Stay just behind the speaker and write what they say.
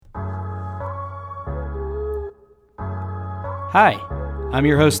Hi, I'm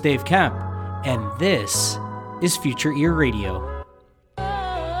your host, Dave Kemp, and this is Future Ear Radio.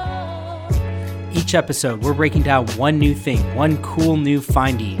 Each episode, we're breaking down one new thing, one cool new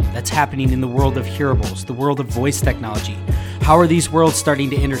finding that's happening in the world of hearables, the world of voice technology. How are these worlds starting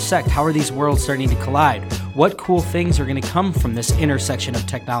to intersect? How are these worlds starting to collide? What cool things are going to come from this intersection of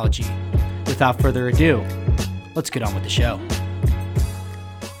technology? Without further ado, let's get on with the show.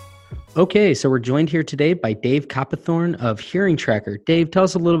 Okay, so we're joined here today by Dave Coppathorn of Hearing Tracker. Dave, tell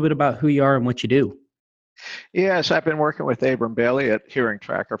us a little bit about who you are and what you do. Yes, I've been working with Abram Bailey at Hearing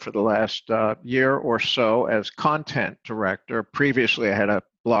Tracker for the last year or so as content director. Previously, I had a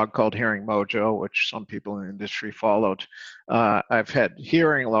blog called Hearing Mojo, which some people in the industry followed. I've had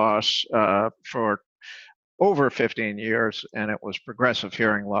hearing loss for over 15 years, and it was progressive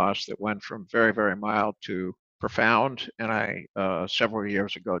hearing loss that went from very, very mild to profound. And I, several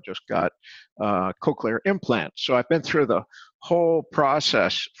years ago, just got cochlear implants. So I've been through the whole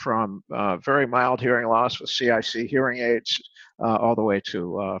process from very mild hearing loss with CIC hearing aids all the way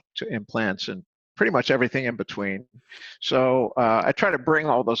to implants and pretty much everything in between. So I try to bring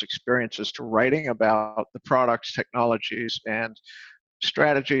all those experiences to writing about the products, technologies, and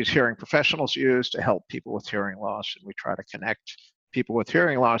strategies hearing professionals use to help people with hearing loss. And we try to connect people with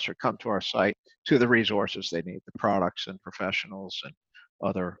hearing loss who come to our site to the resources they need, the products and professionals and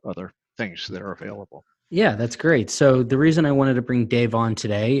other things that are available. Yeah, that's great. So the reason I wanted to bring Dave on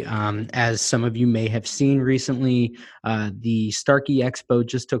today, as some of you may have seen recently, the Starkey Expo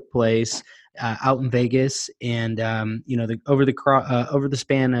just took place out in Vegas, and over the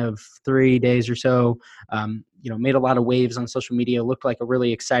span of 3 days or so, made a lot of waves on social media. Looked like a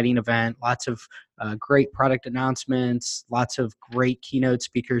really exciting event. Lots of great product announcements. Lots of great keynote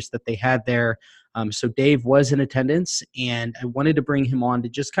speakers that they had there. So Dave was in attendance, and I wanted to bring him on to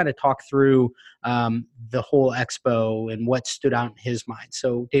just kind of talk through the whole expo and what stood out in his mind.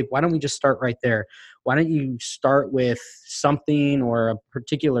 So Dave, why don't we just start right there? Why don't you start with something or a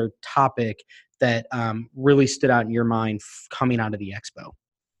particular topic that really stood out in your mind coming out of the expo?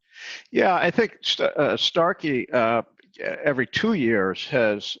 Yeah, I think Starkey every 2 years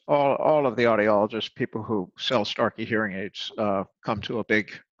has all of the audiologists, people who sell Starkey hearing aids, come to a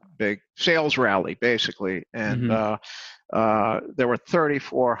big sales rally, basically. And there were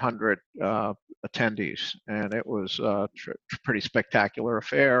 3,400 attendees, and it was a pretty spectacular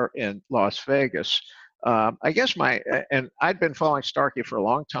affair in Las Vegas. I guess and I'd been following Starkey for a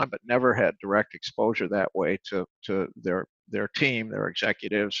long time, but never had direct exposure that way to their team, their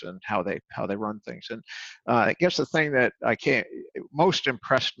executives, and how they run things. And I guess the thing that most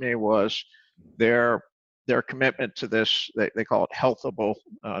impressed me was their commitment to this. They call it healthable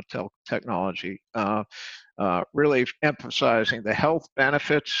technology. Really emphasizing the health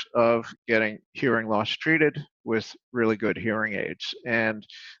benefits of getting hearing loss treated with really good hearing aids. And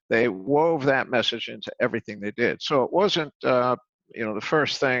they wove that message into everything they did. So it wasn't, the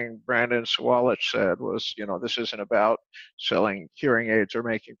first thing Brandon Sawalich said was, this isn't about selling hearing aids or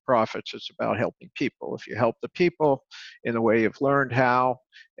making profits. It's about helping people. If you help the people in the way you've learned how,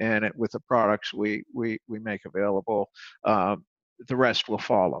 and with the products we make available, the rest will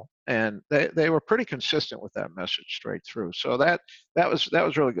follow. And they were pretty consistent with that message straight through. So that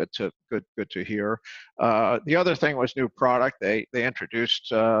was really good to hear. The other thing was new product. They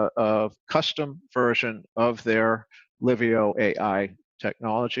introduced a custom version of their Livio AI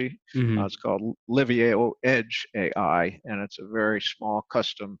technology. It's called Livio Edge AI, and it's a very small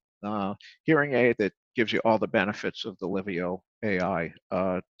custom hearing aid that gives you all the benefits of the Livio AI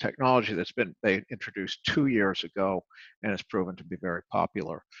technology they introduced 2 years ago, and it's proven to be very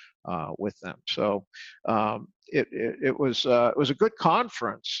popular with them. So it was a good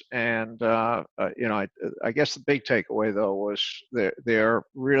conference, and I guess the big takeaway though was they're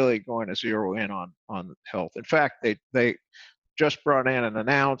really going to zero in on health. In fact, they just brought in and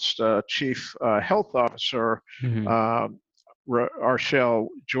announced Chief Health Officer Arshel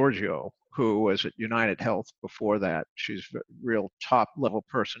Giorgio, who was at United Health before that. She's a real top level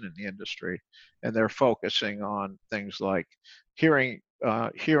person in the industry, and they're focusing on things like hearing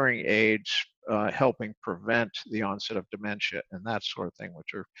aids, helping prevent the onset of dementia and that sort of thing,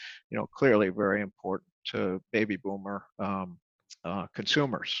 which are, clearly very important to baby boomer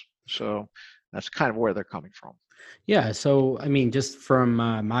consumers. So that's kind of where they're coming from. Yeah. So, I mean, just from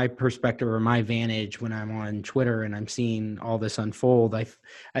my perspective or my vantage when I'm on Twitter and I'm seeing all this unfold, I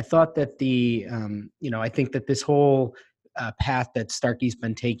thought that I think that this whole path that Starkey's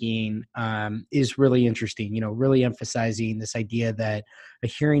been taking is really interesting. Really emphasizing this idea that a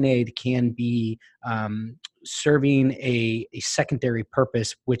hearing aid can be serving a secondary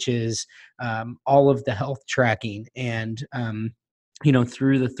purpose, which is all of the health tracking and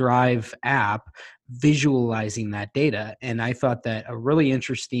through the Thrive app, visualizing that data. And I thought that a really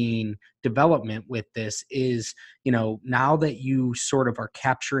interesting development with this is, now that you sort of are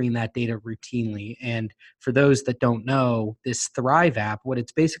capturing that data routinely. And for those that don't know, this Thrive app, what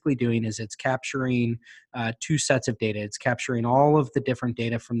it's basically doing is it's capturing two sets of data. It's capturing all of the different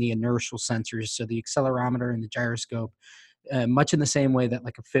data from the inertial sensors, so the accelerometer and the gyroscope, much in the same way that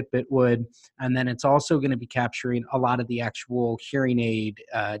like a Fitbit would. And then it's also going to be capturing a lot of the actual hearing aid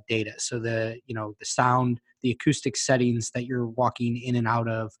data. So the sound, the acoustic settings that you're walking in and out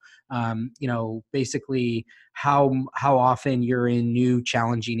of, basically how often you're in new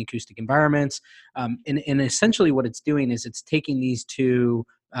challenging acoustic environments. And essentially what it's doing is it's taking these two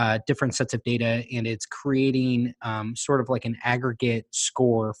different sets of data and it's creating sort of like an aggregate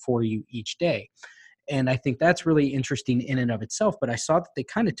score for you each day. And I think that's really interesting in and of itself. But I saw that they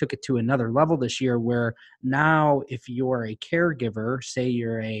kind of took it to another level this year, where now if you're a caregiver, say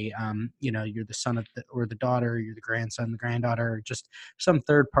you're you're the son of or the daughter, you're the grandson, the granddaughter, or just some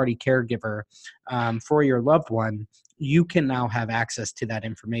third party caregiver for your loved one, you can now have access to that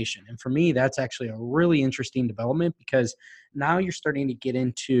information. And for me, that's actually a really interesting development, because now you're starting to get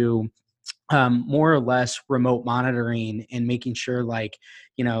into more or less remote monitoring and making sure, like,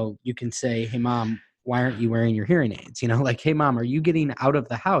 you can say, hey, mom, why aren't you wearing your hearing aids? Like, hey, mom, are you getting out of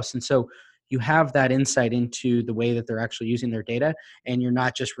the house? And so you have that insight into the way that they're actually using their data, and you're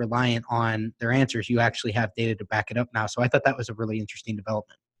not just reliant on their answers. You actually have data to back it up now. So I thought that was a really interesting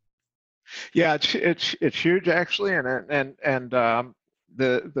development. Yeah, it's huge actually, and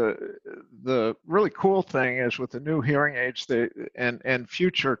the really cool thing is with the new hearing aids, and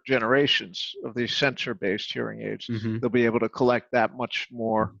future generations of these sensor-based hearing aids, Mm-hmm. they'll be able to collect that much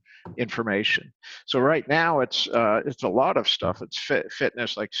more information. So right now it's a lot of stuff. It's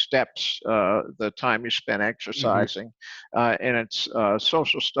fitness, like steps, the time you spend Mm-hmm. exercising, and it's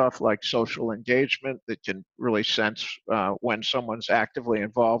social stuff like social engagement that can really sense when someone's actively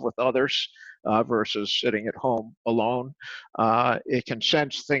involved with others versus sitting at home alone. It can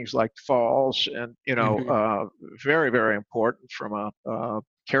sense things like falls, and Mm-hmm. very, very important from a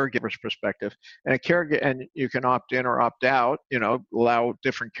caregiver's perspective. And you can opt in or opt out. Allow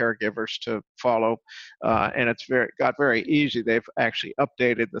different caregivers to follow, and it's got very easy. They've actually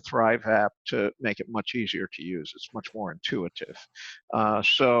updated the Thrive app to make it much easier to use. It's much more intuitive.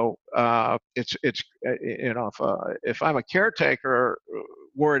 So it's if I'm a caretaker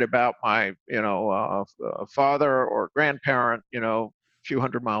worried about my father or grandparent, few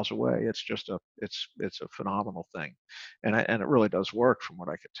hundred miles away, it's a phenomenal thing, and it really does work from what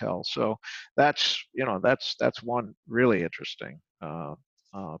I could tell. So that's one really interesting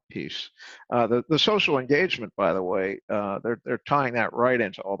piece. The social engagement, by the way, they're tying that right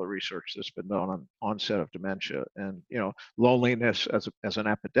into all the research that's been done on onset of dementia, and loneliness as an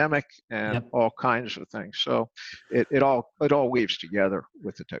epidemic, and Yep. all kinds of things. So it all weaves together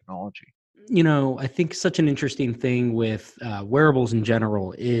with the technology. I think such an interesting thing with wearables in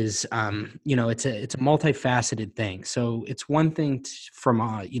general is, it's a multifaceted thing. So it's one thing from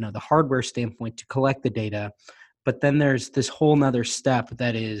the hardware standpoint to collect the data, but then there's this whole nother step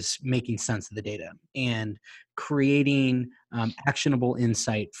that is making sense of the data and creating actionable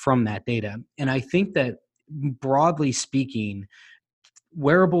insight from that data. And I think that, broadly speaking,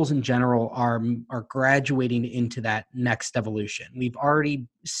 wearables in general are graduating into that next evolution. We've already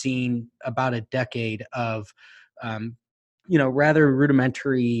seen about a decade of rather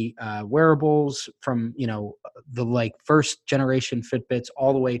rudimentary wearables, from the like first generation Fitbits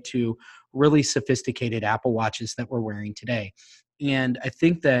all the way to really sophisticated Apple Watches that we're wearing today. And I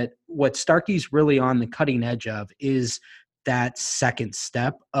think that what Starkey's really on the cutting edge of is that second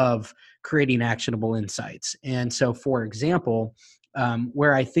step of creating actionable insights. And so, for example,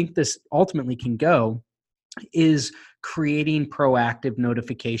 where I think this ultimately can go is creating proactive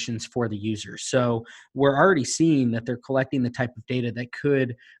notifications for the user. So we're already seeing that they're collecting the type of data that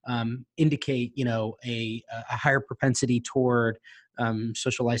could indicate, a higher propensity toward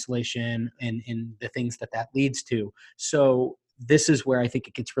social isolation and the things that leads to. So this is where I think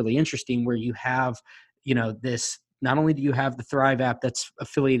it gets really interesting, where you have, this. Not only do you have the Thrive app that's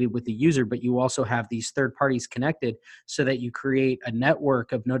affiliated with the user, but you also have these third parties connected, so that you create a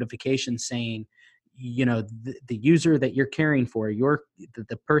network of notifications saying, the user that you're caring for,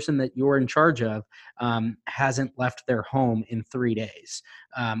 the person that you're in charge of, hasn't left their home in 3 days,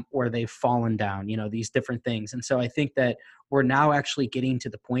 or they've fallen down, these different things. And so I think that we're now actually getting to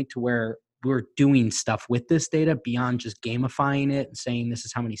the point to where we're doing stuff with this data beyond just gamifying it and saying this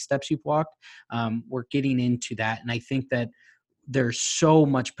is how many steps you've walked. We're getting into that. And I think that there's so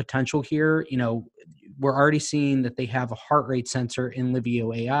much potential here. We're already seeing that they have a heart rate sensor in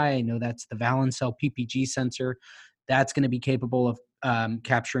Livio AI. I know that's the Valencell PPG sensor. That's going to be capable of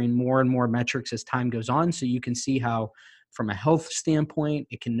capturing more and more metrics as time goes on. So you can see how, from a health standpoint,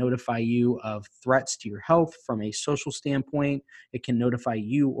 it can notify you of threats to your health. From a social standpoint, it can notify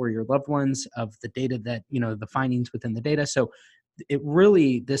you or your loved ones of the data that, the findings within the data. So it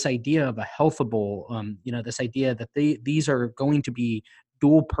really, this idea of a healthable, this idea that these are going to be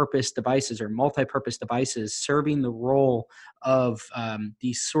dual purpose devices or multi-purpose devices serving the role of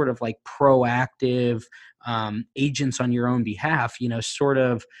these sort of like proactive agents on your own behalf, sort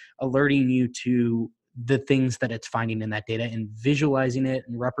of alerting you to the things that it's finding in that data and visualizing it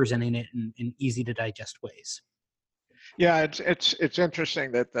and representing it in easy to digest ways. Yeah, it's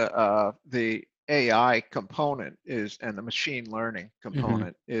interesting that the AI component is, and the machine learning Mm-hmm.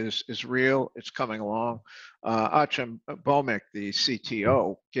 component is real. It's coming along. Achim Bomick, the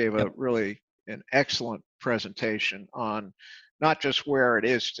CTO, gave Yep. a really an excellent presentation on not just where it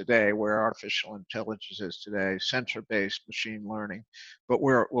is today, where artificial intelligence is today, sensor-based machine learning, but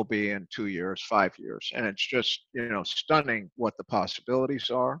where it will be in 2 years, 5 years, and it's just stunning what the possibilities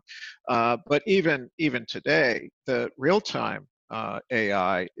are. But even today, the real-time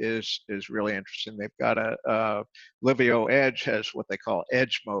AI is really interesting. They've got Livio Edge has what they call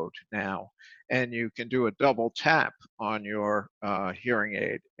edge mode now, and you can do a double tap on your hearing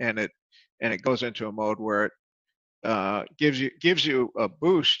aid, and it goes into a mode where it gives you a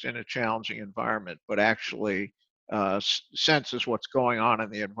boost in a challenging environment, but actually senses what's going on in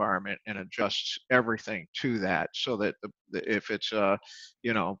the environment and adjusts everything to that, so that if it's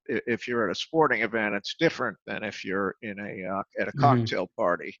if you're at a sporting event, it's different than if you're in at a Mm-hmm. cocktail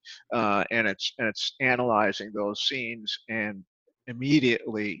party, and it's analyzing those scenes and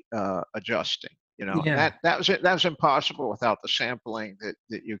immediately adjusting. And Yeah. that was impossible without the sampling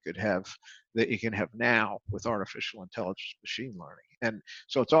that you could have, that you can have now with artificial intelligence machine learning. And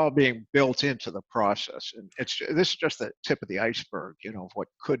so it's all being built into the process. And this is just the tip of the iceberg, of what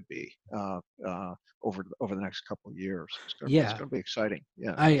could be over the next couple of years. It's Yeah. going to be exciting.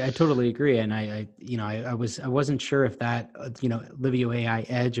 Yeah. I totally agree, and I wasn't sure if that Livio AI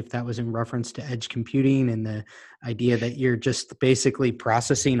Edge, if that was in reference to edge computing and the idea that you're just basically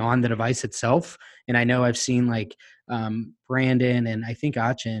processing on the device itself. And I know I've seen like Brandon and I think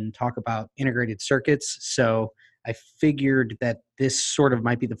Achin talk about integrated circuits. So I figured that this sort of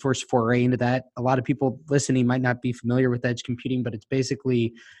might be the first foray into that. A lot of people listening might not be familiar with edge computing, but it's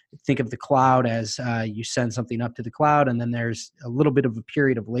basically, think of the cloud as you send something up to the cloud, and then there's a little bit of a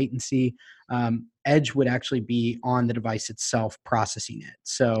period of latency. Edge would actually be on the device itself processing it.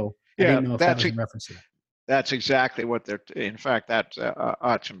 So I Yeah, didn't know if that was in reference to that. that's exactly what they're. In fact, that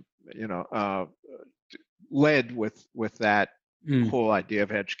Achim, led with that Mm, whole idea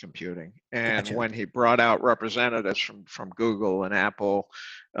of edge computing. And gotcha. when he brought out representatives from Google and Apple,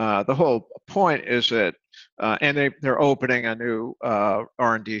 the whole point is that, and they're opening a new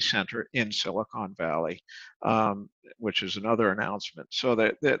R&D center in Silicon Valley, which is another announcement. So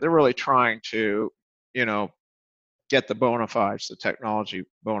that they're really trying to, get the bona fides, the technology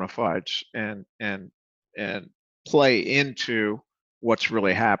bona fides, and play into what's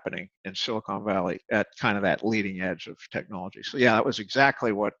really happening in Silicon Valley at kind of that leading edge of technology. So yeah, that was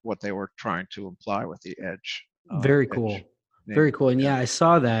exactly what they were trying to imply with the Very edge cool. Very naming. cool. And Yeah. yeah, I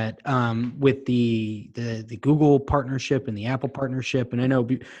saw that with the Google partnership and the Apple partnership. And I know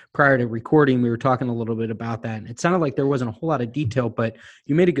prior to recording, we were talking a little bit about that. And it sounded like there wasn't a whole lot of detail, but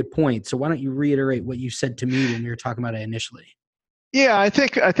you made a good point. So why don't you reiterate what you said to me when we were talking about it initially? Yeah, I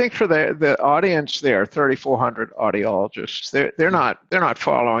think for the audience there, 3,400 audiologists, they're not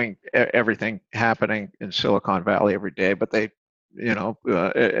following everything happening in Silicon Valley every day, but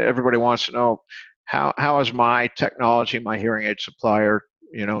everybody wants to know how is my technology, my hearing aid supplier,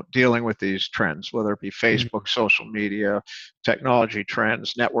 dealing with these trends, whether it be Mhm. Facebook, social media, technology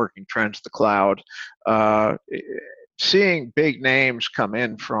trends, networking trends, the cloud. Uh, Seeing big names come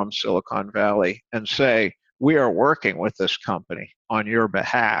in from Silicon Valley and say, we are working with this company on your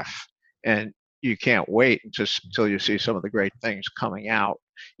behalf, and you can't wait until you see some of the great things coming out.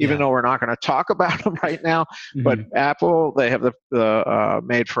 Even Yeah. though we're not going to talk about them right now, but Hmm. Apple, they have the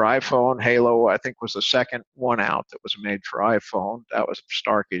made for iPhone. Halo, I think, was the second one out that was made for iPhone. That was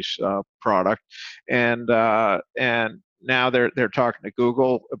Starkey's product, and now they're talking to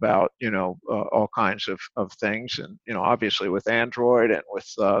Google about all kinds of things, and obviously with Android and with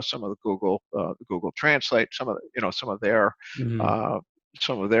some of the Google Translate, Hmm. uh,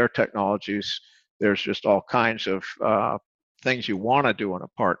 some of their technologies. There's just all kinds of things you want to do in a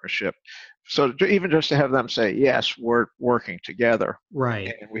partnership. So even just to have them say yes, we're working together,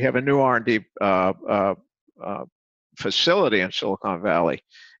 Right. and we have a new R&D facility in Silicon Valley,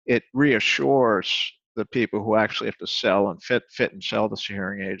 it reassures the people who actually have to sell and fit and sell the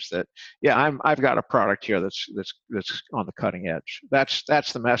hearing aids that I've got a product here that's on the cutting edge. That's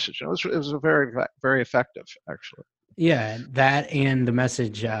the message. And it was a very very effective actually. Yeah, that and the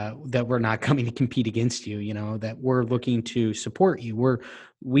message that we're not coming to compete against you, that we're looking to support you.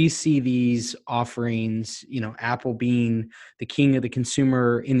 We see these offerings, Apple being the king of the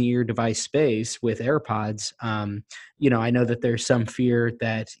consumer in the ear device space with AirPods. I know that there's some fear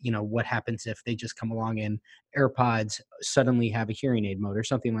that, what happens if they just come along and AirPods suddenly have a hearing aid mode or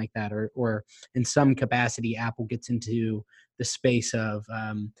something like that, or in some capacity, Apple gets into the space of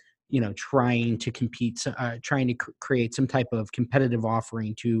trying to compete, trying to create some type of competitive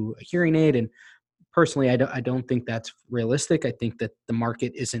offering to a hearing aid. And personally, I don't think that's realistic. I think that the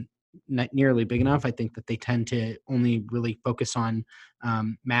market isn't not nearly big enough. I think that they tend to only really focus on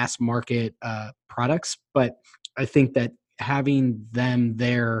mass market products. But I think that having them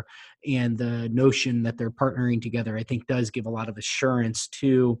there and the notion that they're partnering together, I think does give a lot of assurance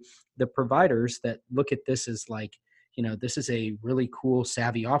to the providers that look at this as like, this is a really cool,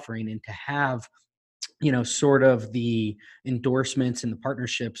 savvy offering. And to have, sort of the endorsements and the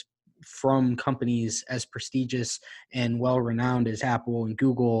partnerships from companies as prestigious and well renowned as Apple and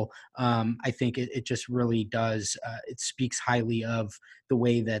Google, I think it just really does. It speaks highly of the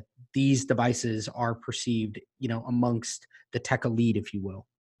way that these devices are perceived, amongst the tech elite, if you will.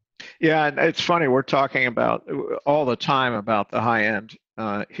 Yeah, and it's funny, we're talking about all the time about the high end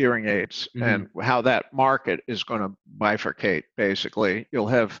hearing aids Hmm. and how that market is going to bifurcate. Basically, you'll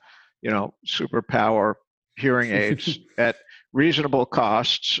have, superpower hearing aids at reasonable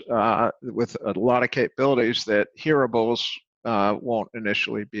costs with a lot of capabilities that hearables won't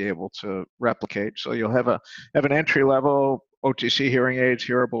initially be able to replicate. So you'll have an entry level OTC hearing aids,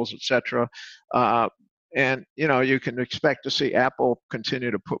 hearables, etc. And you can expect to see Apple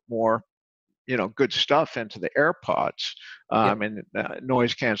continue to put more good stuff into the AirPods, Yep. and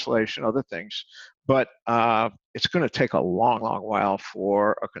noise cancellation, other things. But it's going to take a long, long while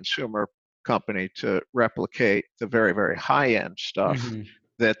for a consumer company to replicate the very, very high end stuff Hmm.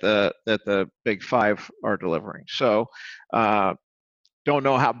 that the big five are delivering. So uh, don't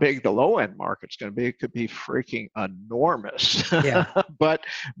know how big the low end market's going to be. It could be freaking enormous, Yeah. but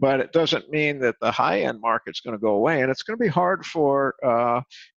it doesn't mean that the high end market's going to go away. And it's going to be hard for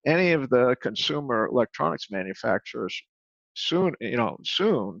any of the consumer electronics manufacturers soon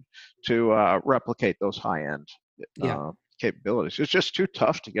to replicate those high end Yeah. uh, capabilities. It's just too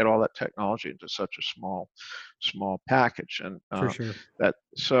tough to get all that technology into such a small package. And For sure. that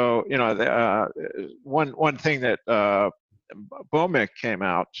so one thing that Bomic came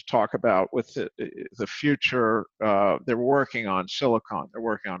out to talk about with the future. They're working on silicon. They're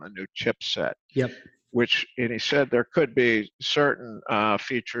working on a new chipset, Yep. and he said there could be certain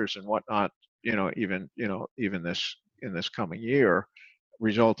features and whatnot. Even this in this coming year,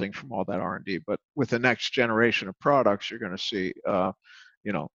 resulting from all that R&D. But with the next generation of products, you're going to see,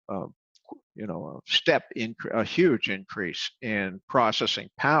 you know, uh, a huge increase in processing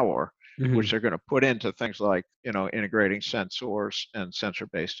power, which Hmm. they're going to put into things like integrating sensors and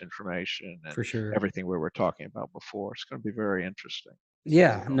sensor-based information and For sure. everything we were talking about before. It's going to be very interesting.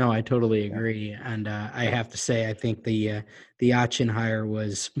 Yeah, So no, I totally yeah, agree, and I have to say, I think the Achin hire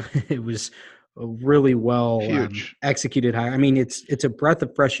was it was a really well huge. executed hire. I mean, it's a breath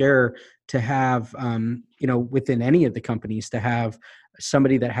of fresh air to have, within any of the companies, to have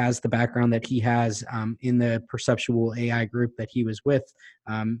somebody that has the background that he has in the Perceptual AI group that he was with.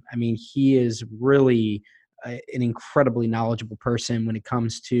 I mean, he is really an incredibly knowledgeable person when it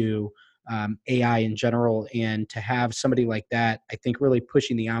comes to AI in general, and to have somebody like that, I think, really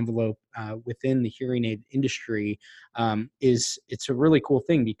pushing the envelope within the hearing aid industry is it's a really cool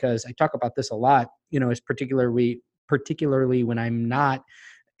thing, because I talk about this a lot. As particularly when I'm not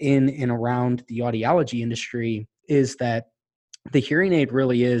in and around the audiology industry, is that the hearing aid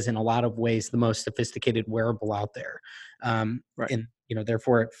really is, in a lot of ways, the most sophisticated wearable out there. Right. And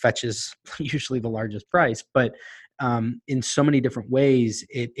therefore it fetches usually the largest price. But in so many different ways,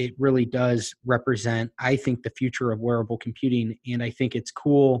 it really does represent, I think, the future of wearable computing. And I think it's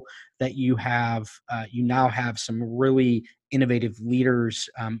cool that you now have some really innovative leaders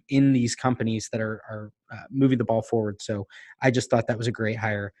in these companies that are moving the ball forward. So I just thought that was a great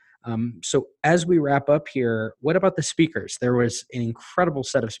hire. So as we wrap up here, what about the speakers? There was an incredible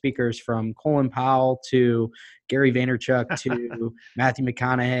set of speakers, from Colin Powell to Gary Vaynerchuk to Matthew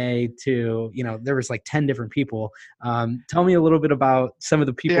McConaughey to, there was like 10 different people. Tell me a little bit about some of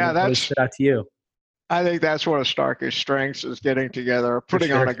the people Yeah, that really stood out to you. I think that's one of Starkey's strengths, is getting together, For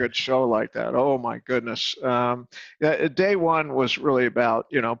putting on sure. a good show like that. Oh my goodness. Day one was really about,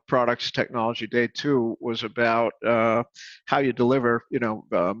 products, technology. Day two was about how you deliver,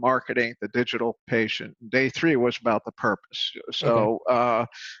 marketing, the digital patient. Day three was about the purpose. Okay. So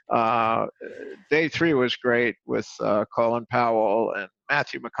day three was great with Colin Powell and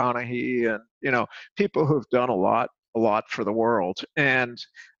Matthew McConaughey, and, people who've done a lot for the world. And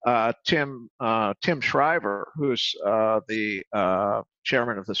Tim Shriver, who's the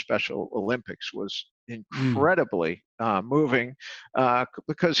chairman of the Special Olympics, was incredibly moving,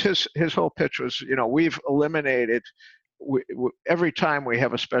 because his whole pitch was, we've eliminated, every time we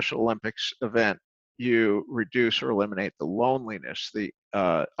have a Special Olympics event, you reduce or eliminate the loneliness, the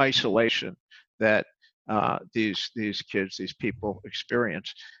isolation that these kids, these people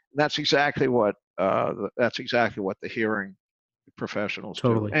experience. And that's exactly what the hearing professionals do.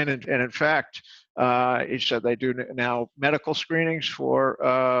 Totally. And in fact, he said they do now medical screenings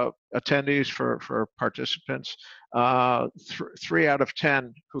for attendees, for participants. 3 out of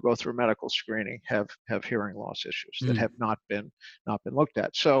 10 who go through medical screening have hearing loss issues that have not been looked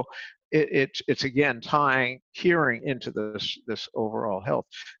at. So it's again tying hearing into this overall health.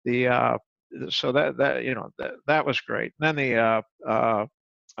 So that was great. And then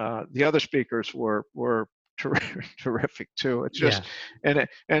the other speakers were terrific too. It's just, and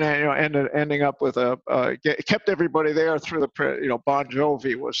ending up with kept everybody there through Bon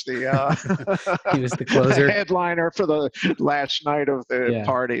Jovi was he was the closer, the headliner for the last night of the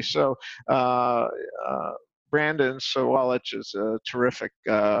party. So Brandon Sawalich is a terrific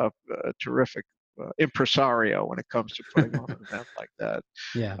impresario when it comes to putting on an event like that.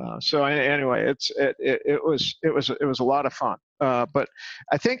 So anyway, it was a lot of fun. But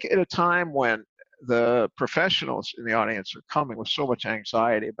I think at a time when the professionals in the audience are coming with so much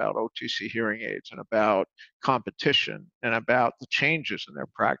anxiety about OTC hearing aids and about competition and about the changes in their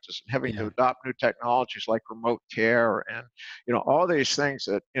practice and having to adopt new technologies like remote care and all these things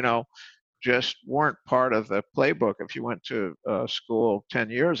that just weren't part of the playbook if you went to school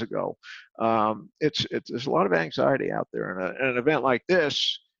 10 years ago. There's a lot of anxiety out there, and an event like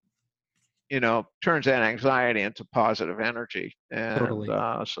this turns that anxiety into positive energy. And totally.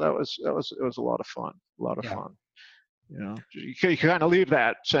 So it was a lot of fun. Fun. You kind of leave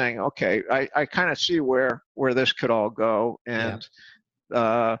that saying, okay, I kind of see where this could all go, and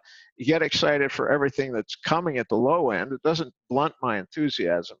you get excited for everything that's coming at the low end. It doesn't blunt my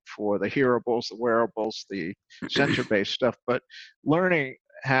enthusiasm for the hearables, the wearables, the sensor-based stuff, but learning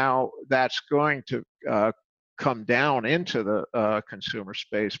how that's going to come down into the consumer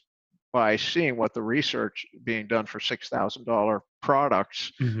space by seeing what the research being done for $6,000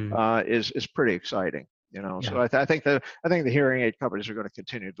 products is pretty exciting. So I think the hearing aid companies are going to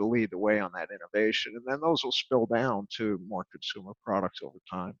continue to lead the way on that innovation, and then those will spill down to more consumer products over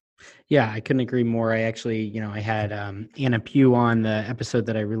time. Yeah, I couldn't agree more. I actually, I had Anna Pugh on the episode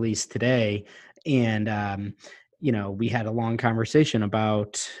that I released today, and we had a long conversation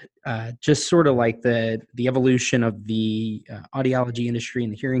about just sort of like the evolution of the audiology industry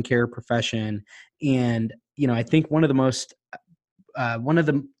and the hearing care profession. And I think one of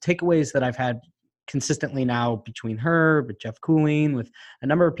the takeaways that I've had consistently now between her, with Jeff Cooling, with a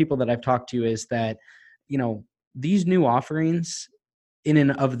number of people that I've talked to, is that these new offerings in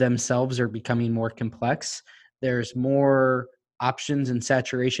and of themselves are becoming more complex. There's more options and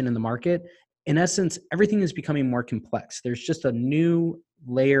saturation in the market. In essence, everything is becoming more complex. There's just a new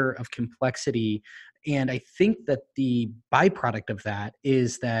layer of complexity. And I think that the byproduct of that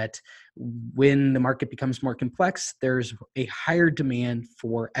is that when the market becomes more complex, there's a higher demand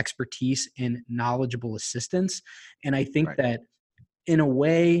for expertise and knowledgeable assistance. And I think that in a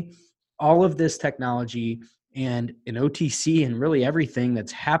way, all of this technology and in OTC and really everything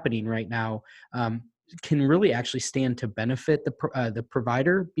that's happening right now can really actually stand to benefit the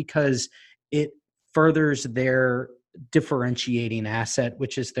provider, because it furthers their differentiating asset,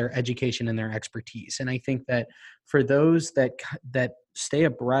 which is their education and their expertise. And I think that for those that stay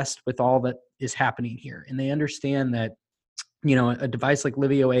abreast with all that is happening here, and they understand that a device like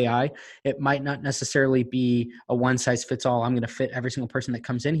Livio AI, it might not necessarily be a one size fits all. I'm going to fit every single person that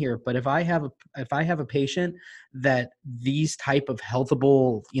comes in here. But if I have a patient that these type of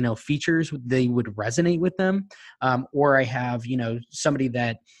healthable, features, they would resonate with them, or I have, somebody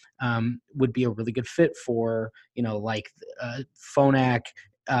that would be a really good fit for, like Phonak,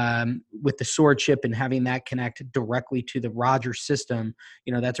 with the sword chip and having that connect directly to the Rogers system,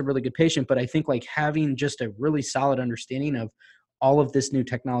 that's a really good patient. But I think like having just a really solid understanding of all of this new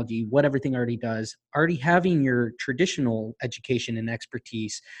technology, what everything already does, already having your traditional education and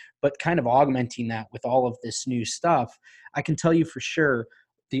expertise, but kind of augmenting that with all of this new stuff, I can tell you for sure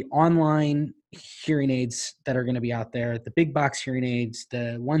the online hearing aids that are going to be out there, the big box hearing aids,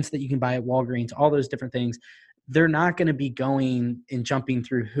 the ones that you can buy at Walgreens, all those different things, they're not going to be going and jumping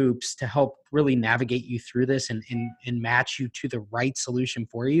through hoops to help really navigate you through this and match you to the right solution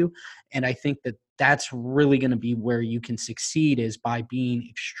for you. And I think that that's really going to be where you can succeed, is by being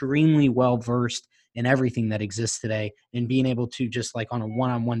extremely well versed in everything that exists today and being able to just like on a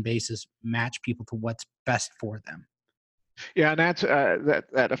one-on-one basis match people to what's best for them. Yeah, and that's that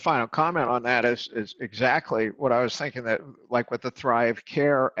a final comment on that is exactly what I was thinking, that like with the Thrive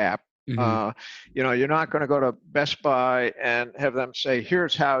Care app. You're not going to go to Best Buy and have them say,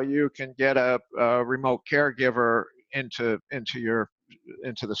 here's how you can get a remote caregiver into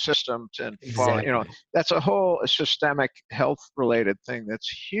the system and follow. Exactly. That's a whole systemic health related thing that's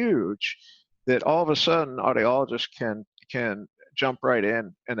huge, that all of a sudden audiologists can jump right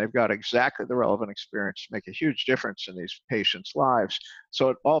in, and they've got exactly the relevant experience to make a huge difference in these patients' lives.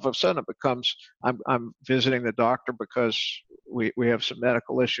 So all of a sudden it becomes, I'm visiting the doctor because we have some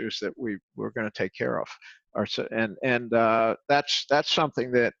medical issues that we're going to take care of. That's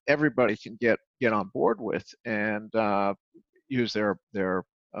something that everybody can get on board with and use their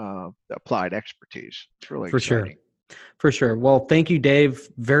applied expertise. It's really exciting. For sure. Well, thank you, Dave,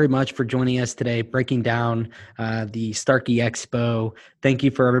 very much for joining us today, breaking down the Starkey Expo. Thank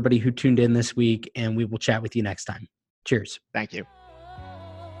you for everybody who tuned in this week, and we will chat with you next time. Cheers. Thank you.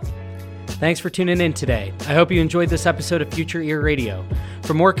 Thanks for tuning in today. I hope you enjoyed this episode of Future Ear Radio.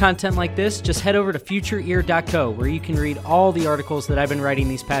 For more content like this, just head over to futureear.co, where you can read all the articles that I've been writing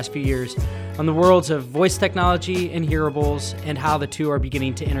these past few years on the worlds of voice technology and hearables and how the two are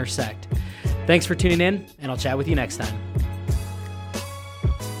beginning to intersect. Thanks for tuning in, and I'll chat with you next time.